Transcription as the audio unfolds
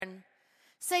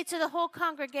Say to the whole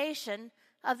congregation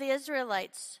of the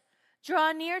Israelites,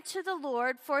 draw near to the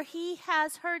Lord, for he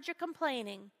has heard your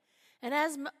complaining. And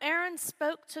as Aaron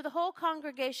spoke to the whole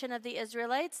congregation of the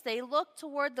Israelites, they looked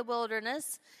toward the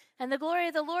wilderness, and the glory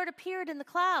of the Lord appeared in the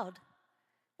cloud.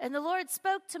 And the Lord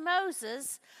spoke to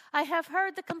Moses, I have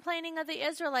heard the complaining of the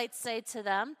Israelites. Say to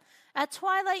them, at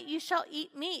twilight you shall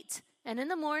eat meat, and in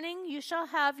the morning you shall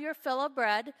have your fill of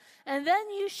bread, and then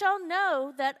you shall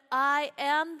know that I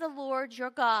am the Lord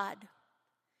your God.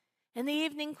 In the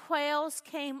evening quails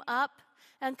came up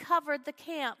and covered the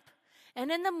camp,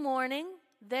 and in the morning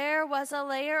there was a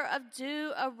layer of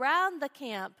dew around the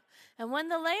camp. And when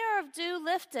the layer of dew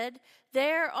lifted,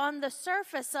 there on the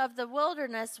surface of the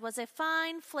wilderness was a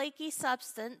fine, flaky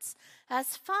substance,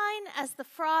 as fine as the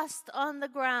frost on the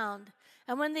ground.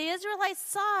 And when the Israelites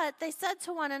saw it, they said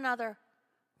to one another,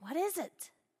 what is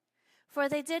it? For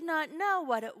they did not know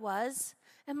what it was.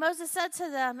 And Moses said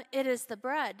to them, it is the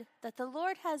bread that the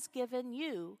Lord has given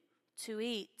you to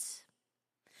eat.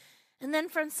 And then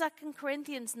from 2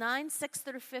 Corinthians 9, 6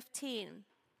 through 15.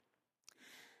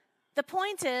 The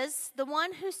point is, the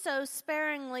one who sows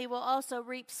sparingly will also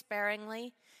reap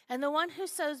sparingly, and the one who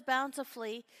sows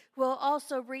bountifully will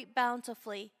also reap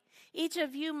bountifully. Each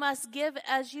of you must give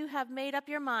as you have made up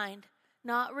your mind,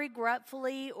 not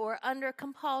regretfully or under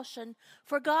compulsion,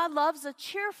 for God loves a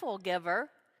cheerful giver.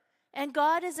 And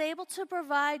God is able to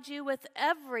provide you with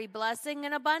every blessing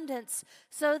in abundance,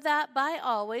 so that by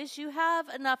always you have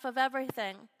enough of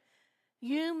everything.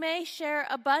 You may share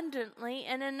abundantly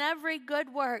and in every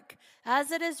good work,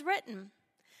 as it is written,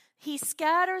 he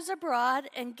scatters abroad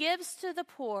and gives to the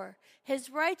poor. His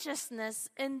righteousness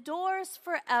endures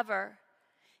forever.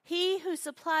 He who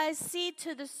supplies seed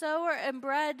to the sower and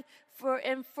bread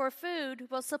for food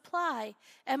will supply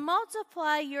and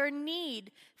multiply your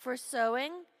need for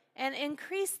sowing and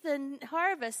increase the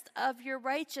harvest of your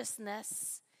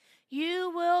righteousness. You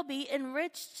will be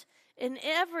enriched in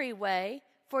every way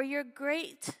for your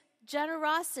great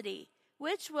generosity,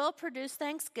 which will produce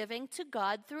thanksgiving to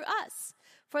God through us.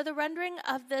 For the rendering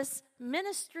of this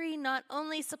ministry not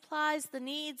only supplies the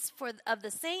needs of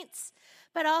the saints,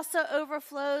 but also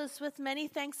overflows with many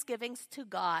thanksgivings to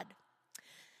God.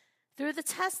 Through the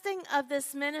testing of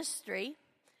this ministry,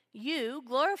 you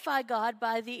glorify God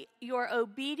by your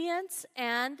obedience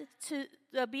and to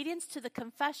the obedience to the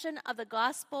confession of the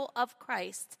gospel of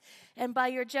Christ, and by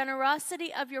your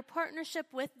generosity of your partnership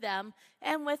with them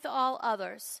and with all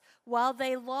others, while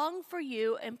they long for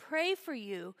you and pray for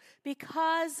you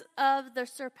because of the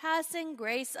surpassing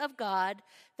grace of God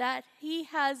that he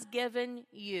has given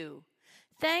you.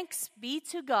 Thanks be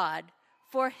to God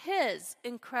for his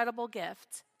incredible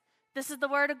gift. This is the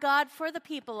word of God for the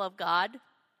people of God.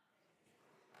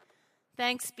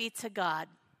 Thanks be to God.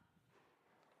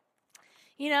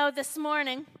 You know, this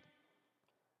morning,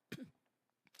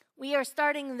 we are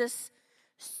starting this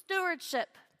stewardship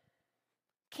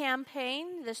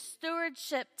campaign, this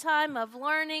stewardship time of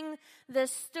learning,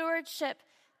 this stewardship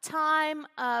time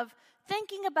of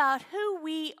thinking about who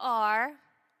we are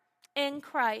in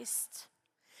Christ.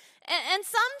 And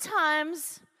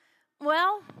sometimes,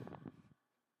 well,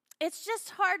 it's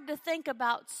just hard to think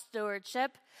about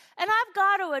stewardship. And I've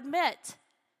got to admit,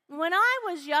 when I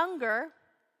was younger,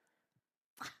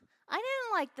 I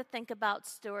didn't like to think about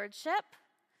stewardship.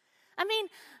 I mean,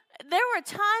 there were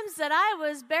times that I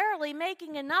was barely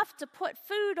making enough to put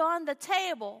food on the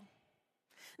table.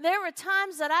 There were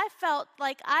times that I felt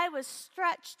like I was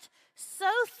stretched so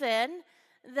thin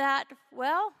that,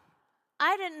 well,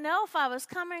 I didn't know if I was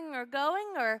coming or going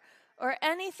or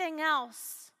anything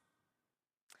else.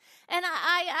 And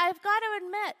I've got to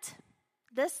admit,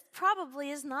 this probably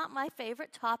is not my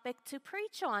favorite topic to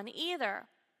preach on either.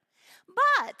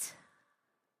 But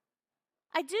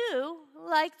I do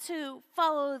like to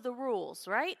follow the rules,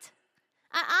 right?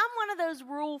 I'm one of those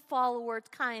rule follower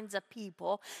kinds of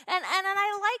people. And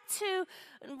I like to,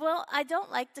 well, I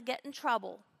don't like to get in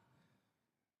trouble.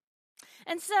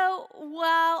 And so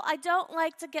while I don't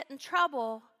like to get in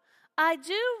trouble, I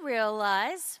do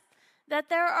realize that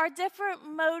there are different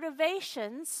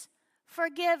motivations for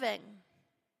giving.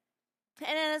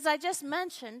 And as I just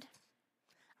mentioned,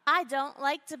 I don't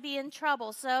like to be in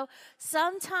trouble. So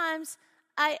sometimes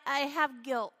I have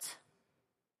guilt.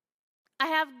 I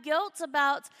have guilt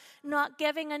about not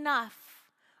giving enough.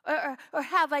 Or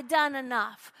have I done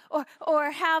enough?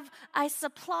 Or have I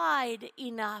supplied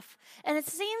enough? And it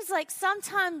seems like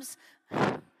sometimes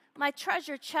my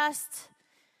treasure chest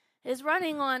is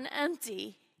running on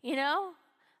empty, you know?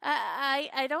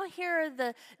 I don't hear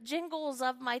the jingles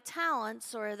of my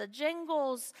talents or the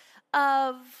jingles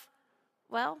of,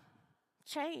 well,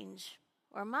 change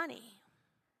or money.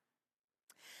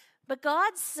 But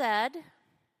God said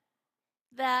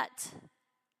that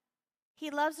he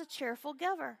loves a cheerful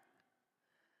giver.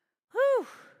 Whew.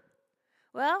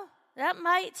 Well, that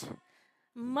might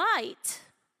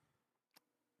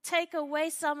take away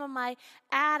some of my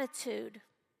attitude.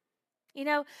 You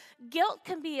know, guilt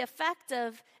can be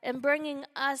effective in bringing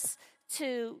us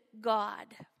to God.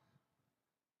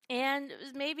 And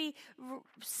maybe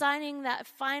signing that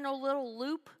final little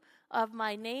loop of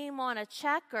my name on a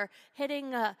check, or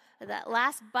hitting that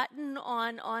last button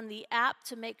on the app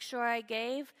to make sure I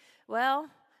gave. Well,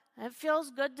 it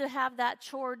feels good to have that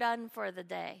chore done for the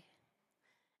day.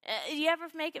 You ever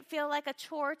make it feel like a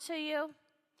chore to you?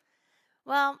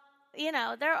 Well, you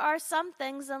know, there are some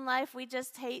things in life we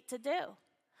just hate to do.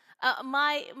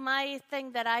 My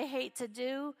thing that I hate to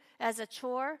do as a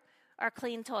chore are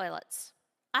clean toilets.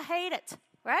 I hate it,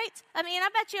 right? I mean, I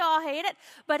bet you all hate it,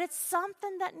 but it's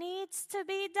something that needs to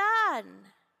be done.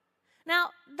 Now,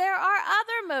 there are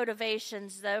other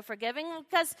motivations, though, for giving,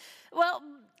 because, well,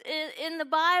 in the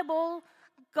Bible,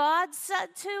 God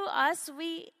said to us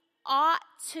we ought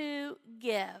to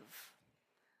give.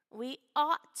 We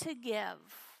ought to give.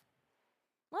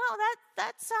 Well,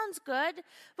 that sounds good,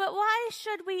 but why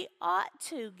should we ought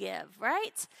to give,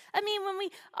 right? I mean, when we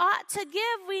ought to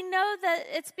give, we know that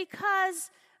it's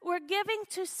because we're giving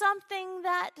to something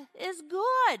that is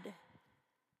good.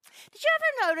 Did you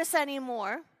ever notice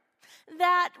anymore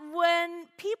that when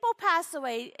people pass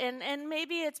away, and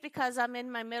maybe it's because I'm in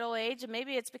my middle age, and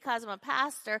maybe it's because I'm a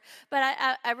pastor, but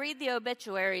I read the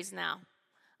obituaries now.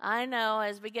 I know,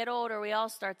 as we get older, we all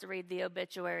start to read the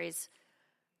obituaries.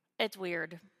 It's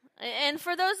weird. And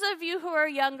for those of you who are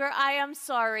younger, I am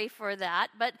sorry for that,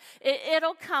 but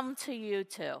it'll come to you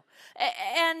too.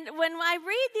 And when I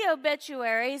read the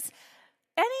obituaries,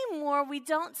 anymore we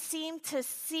don't seem to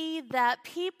see that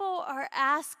people are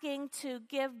asking to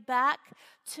give back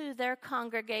to their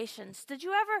congregations. Did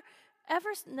you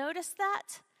ever notice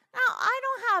that? Now, I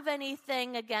don't have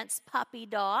anything against puppy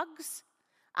dogs.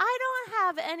 I don't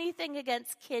have anything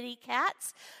against kitty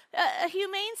cats.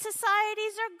 Humane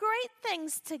societies are great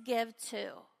things to give to.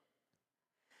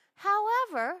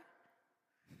 However,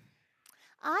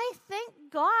 I think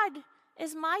God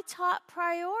is my top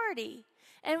priority.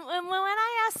 And when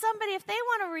I ask somebody if they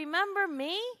want to remember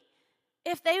me,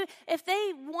 if they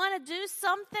want to do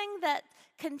something that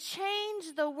can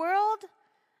change the world,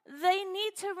 they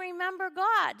need to remember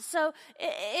God. So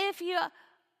if you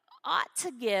ought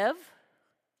to give,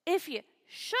 if you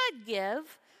should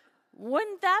give,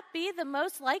 wouldn't that be the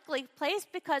most likely place?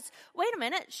 Because, wait a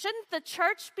minute, shouldn't the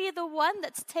church be the one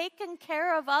that's taking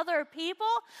care of other people?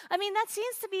 I mean, that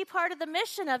seems to be part of the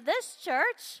mission of this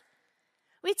church.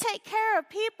 We take care of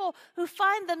people who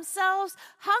find themselves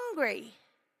hungry,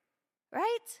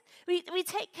 right? We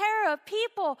take care of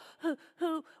people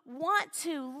who want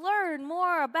to learn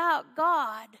more about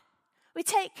God. We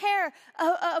take care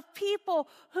of people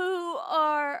who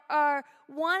are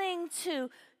wanting to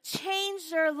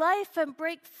change their life and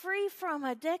break free from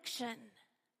addiction.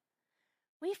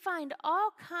 We find all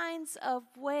kinds of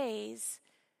ways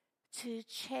to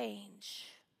change.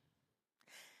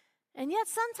 And yet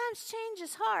sometimes change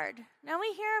is hard. Now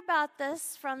we hear about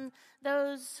this from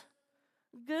those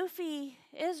goofy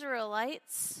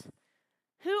Israelites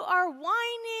who are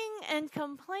whining and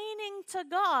complaining to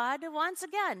God once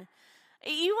again.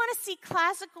 You want to see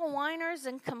classical whiners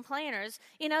and complainers.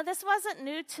 You know, this wasn't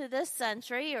new to this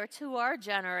century or to our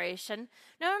generation.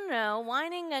 No,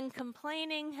 whining and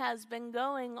complaining has been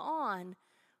going on,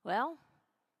 well,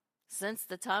 since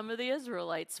the time of the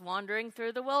Israelites wandering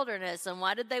through the wilderness. And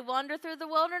why did they wander through the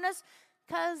wilderness?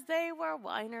 Because they were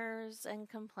whiners and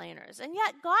complainers. And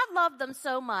yet God loved them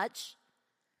so much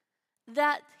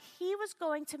that he was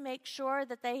going to make sure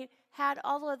that they had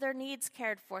all of their needs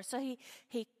cared for. So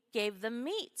he gave them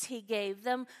meat. He gave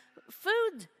them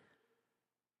food.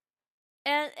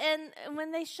 And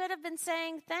when they should have been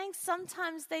saying thanks,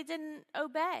 sometimes they didn't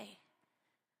obey.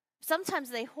 Sometimes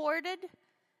they hoarded.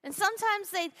 And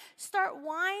sometimes they'd start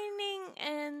whining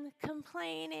and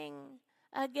complaining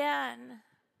again.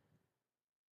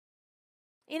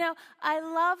 You know, I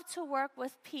love to work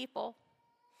with people.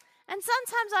 And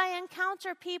sometimes I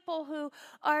encounter people who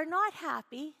are not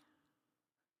happy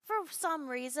for some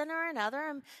reason or another.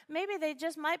 And maybe they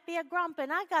just might be a grump.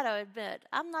 And I got to admit,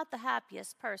 I'm not the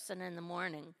happiest person in the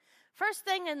morning. First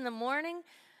thing in the morning,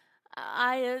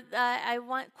 I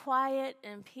want quiet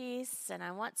and peace, and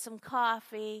I want some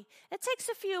coffee. It takes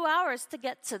a few hours to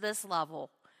get to this level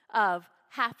of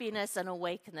happiness and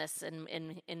awakeness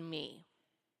in me.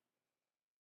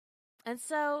 And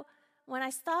so when I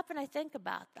stop and I think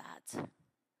about that,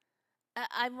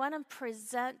 I want to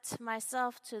present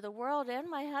myself to the world and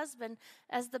my husband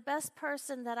as the best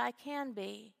person that I can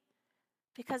be,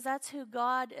 because that's who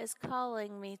God is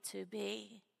calling me to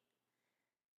be.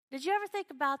 Did you ever think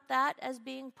about that as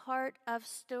being part of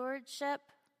stewardship?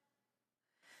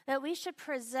 That we should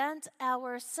present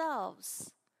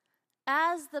ourselves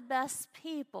as the best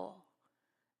people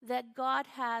that God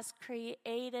has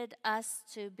created us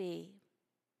to be.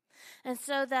 And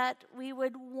so that we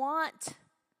would want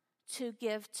to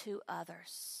give to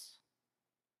others.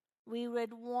 We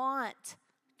would want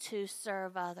to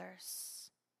serve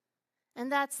others.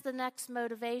 And that's the next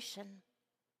motivation.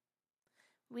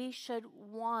 We should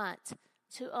want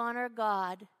to honor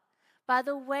God by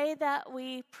the way that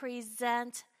we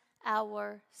present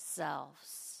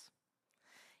ourselves.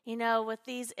 You know, with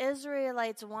these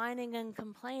Israelites whining and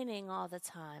complaining all the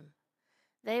time,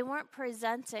 they weren't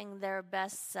presenting their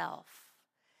best self.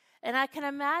 And I can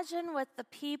imagine what the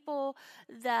people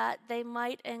that they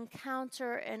might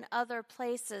encounter in other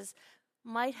places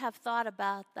might have thought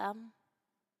about them.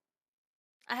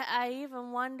 I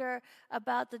even wonder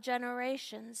about the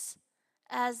generations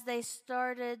as they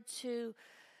started to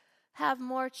have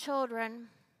more children.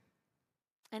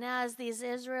 And as these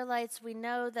Israelites, we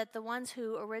know that the ones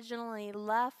who originally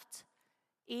left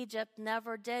Egypt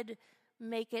never did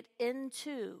make it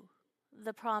into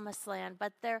the promised land,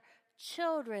 but their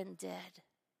children did.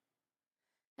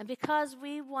 And because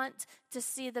we want to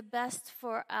see the best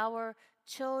for our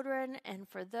children and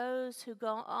for those who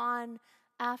go on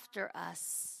after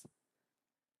us,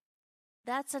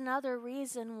 that's another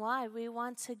reason why we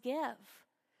want to give,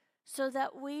 so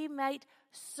that we might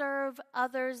serve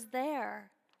others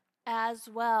there as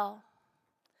well.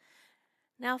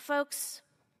 Now, folks,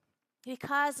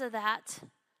 because of that,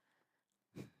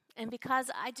 and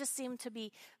because I just seem to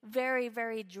be very,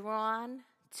 very drawn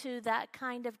to that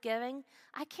kind of giving,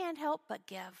 I can't help but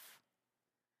give.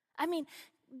 I mean,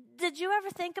 did you ever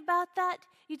think about that?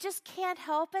 You just can't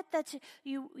help it, that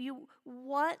you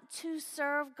want to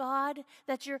serve God,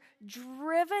 that you're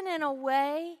driven in a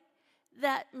way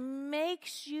that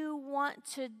makes you want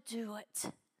to do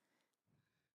it.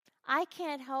 I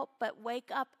can't help but wake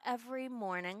up every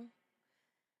morning,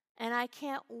 and I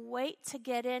can't wait to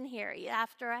get in here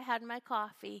after I had my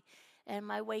coffee and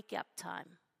my wake up time.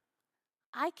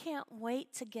 I can't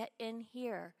wait to get in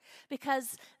here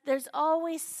because there's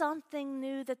always something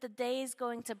new that the day is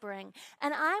going to bring.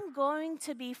 And I'm going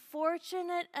to be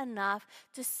fortunate enough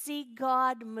to see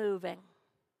God moving.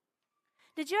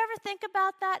 Did you ever think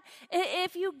about that?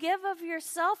 If you give of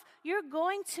yourself, you're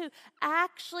going to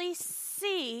actually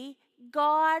see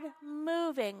God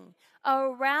moving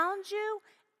around you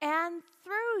and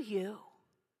through you.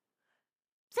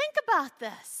 Think about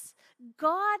this.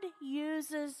 God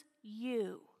uses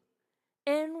you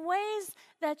in ways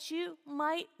that you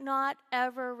might not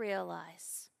ever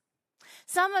realize.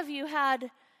 Some of you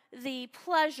had the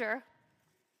pleasure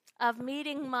of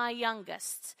meeting my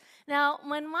youngest. Now,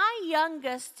 when my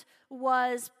youngest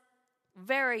was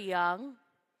very young,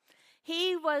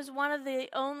 he was one of the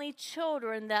only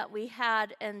children that we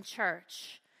had in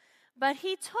church. But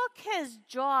he took his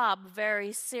job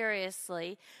very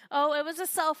seriously. Oh, it was a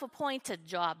self-appointed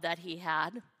job that he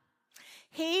had.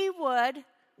 He would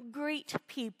greet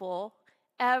people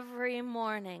every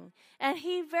morning, and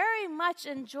he very much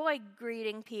enjoyed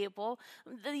greeting people.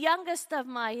 The youngest of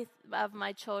my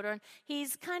children,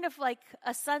 he's kind of like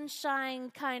a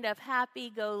sunshine, kind of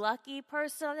happy-go-lucky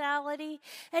personality,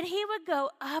 and he would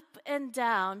go up and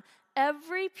down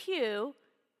every pew,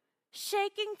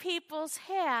 shaking people's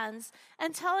hands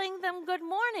and telling them good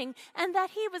morning and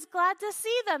that he was glad to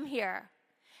see them here.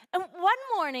 And one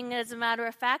morning, as a matter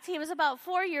of fact, he was about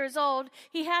 4 years old.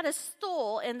 He had a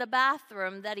stool in the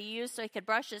bathroom that he used so he could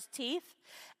brush his teeth.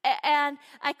 And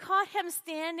I caught him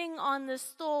standing on the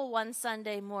stool one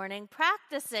Sunday morning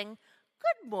practicing,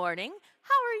 "Good morning,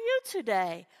 how are you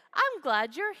today? I'm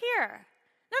glad you're here."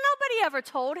 Now, nobody ever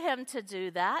told him to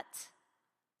do that.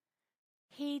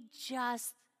 He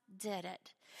just did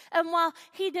it. And while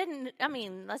he didn't,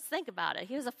 let's think about it.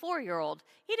 He was a 4-year-old.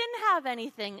 He didn't have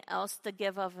anything else to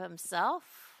give of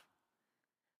himself.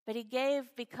 But he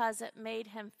gave because it made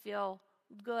him feel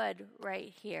good right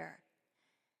here.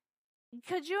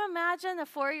 Could you imagine a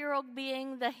 4-year-old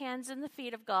being the hands and the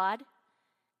feet of God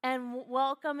and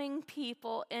welcoming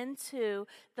people into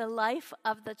the life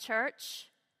of the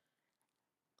church?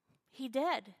 He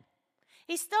did.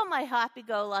 He's still my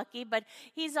happy-go-lucky, but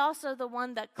he's also the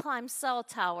one that climbs cell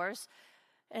towers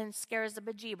and scares the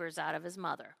bejeebers out of his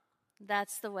mother.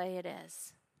 That's the way it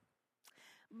is.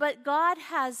 But God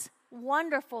has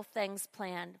wonderful things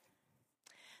planned.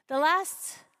 The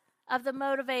last of the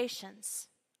motivations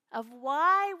of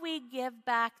why we give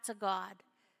back to God.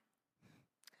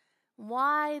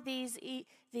 Why these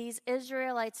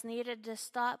Israelites needed to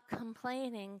stop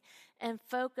complaining and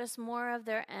focus more of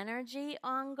their energy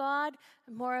on God,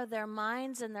 more of their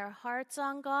minds and their hearts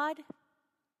on God,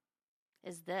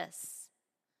 is this.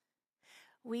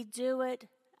 We do it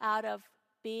out of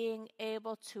being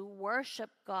able to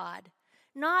worship God,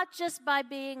 not just by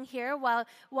being here,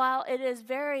 while it is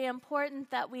very important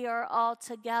that we are all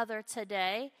together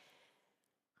today,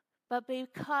 but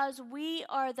because we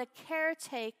are the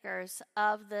caretakers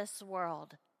of this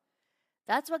world.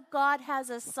 That's what God has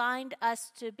assigned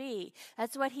us to be.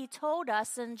 That's what He told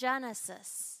us in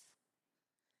Genesis.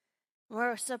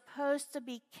 We're supposed to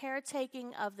be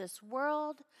caretaking of this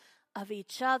world, of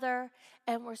each other,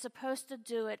 and we're supposed to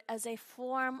do it as a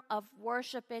form of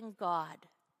worshiping God.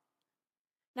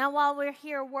 Now, while we're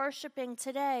here worshiping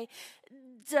today,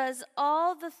 does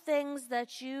all the things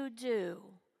that you do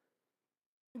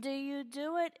you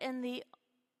do it in the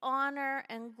honor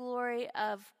and glory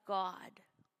of God?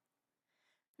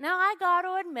 Now, I got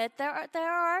to admit, there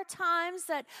are times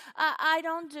that I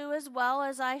don't do as well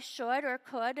as I should or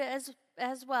could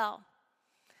as well.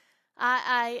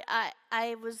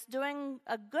 I was doing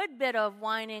a good bit of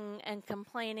whining and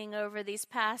complaining over these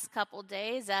past couple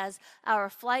days as our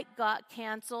flight got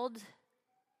canceled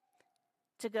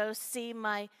to go see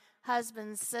my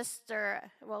husband's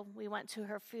sister. Well, we went to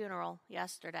her funeral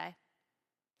yesterday.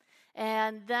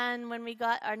 And then when we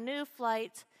got our new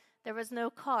flight, there was no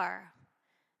car.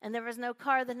 And there was no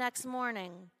car the next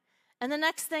morning. And the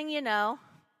next thing you know,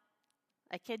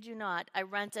 I kid you not, I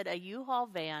rented a U-Haul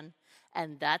van,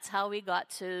 and that's how we got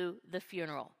to the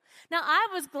funeral. Now, I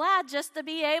was glad just to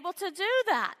be able to do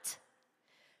that.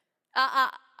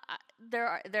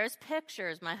 There's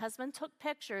pictures. My husband took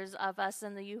pictures of us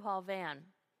in the U-Haul van.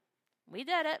 We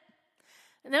did it.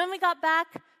 And then we got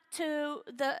back to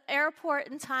the airport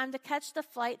in time to catch the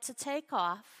flight to take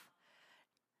off.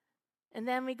 And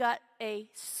then we got a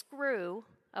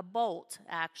bolt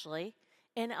actually,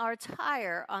 in our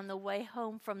tire on the way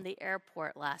home from the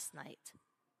airport last night.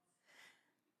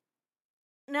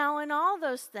 Now, in all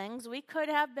those things, we could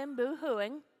have been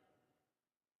boo-hooing.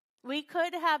 We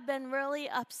could have been really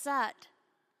upset.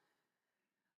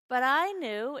 But I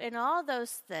knew in all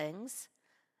those things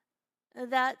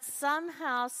that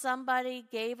somehow somebody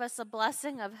gave us a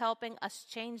blessing of helping us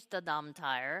change the dumb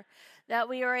tire, that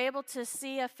we were able to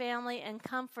see a family and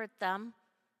comfort them,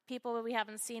 people we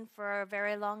haven't seen for a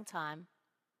very long time.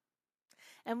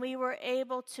 And we were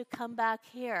able to come back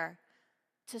here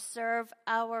to serve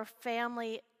our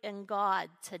family and God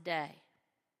today.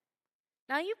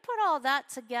 Now, you put all that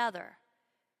together.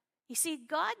 You see,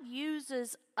 God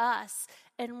uses us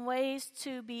in ways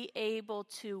to be able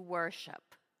to worship.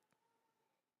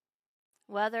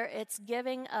 Whether it's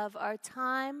giving of our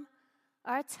time,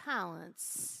 our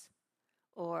talents,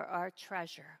 or our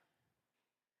treasure.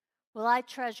 Well, I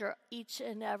treasure each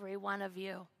and every one of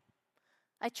you.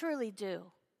 I truly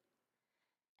do.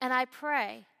 And I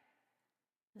pray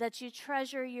that you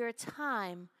treasure your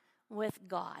time with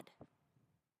God.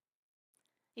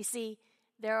 You see,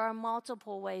 there are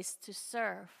multiple ways to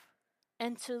serve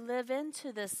and to live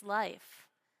into this life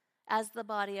as the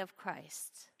body of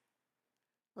Christ.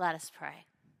 Let us pray.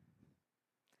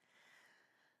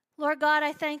 Lord God,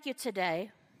 I thank you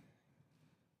today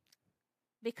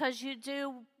because you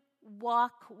do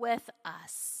walk with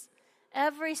us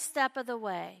every step of the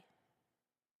way.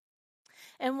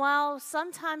 And while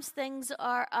sometimes things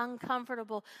are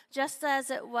uncomfortable, just as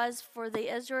it was for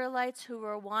the Israelites who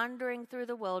were wandering through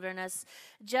the wilderness,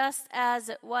 just as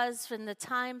it was in the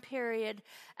time period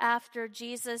after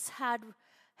Jesus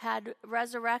had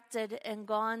resurrected and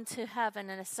gone to heaven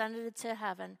and ascended to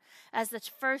heaven, as the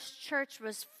first church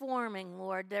was forming,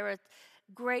 Lord, there were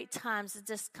great times of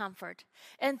discomfort.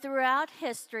 And throughout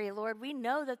history, Lord, we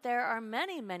know that there are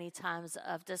many, many times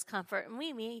of discomfort, and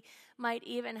we might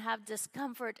even have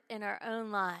discomfort in our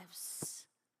own lives.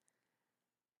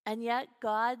 And yet,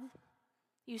 God,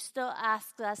 you still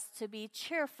ask us to be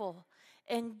cheerful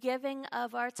in giving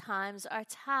of our times, our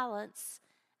talents,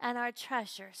 and our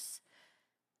treasures,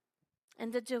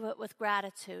 and to do it with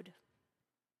gratitude.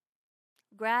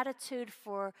 Gratitude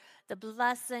for the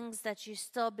blessings that you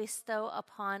still bestow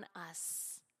upon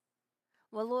us.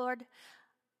 Well, Lord,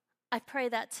 I pray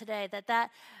that today, that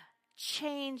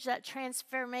change, that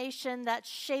transformation, that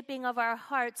shaping of our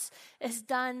hearts is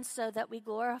done so that we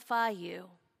glorify you.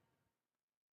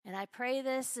 And I pray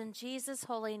this in Jesus'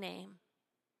 holy name.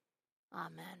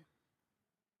 Amen.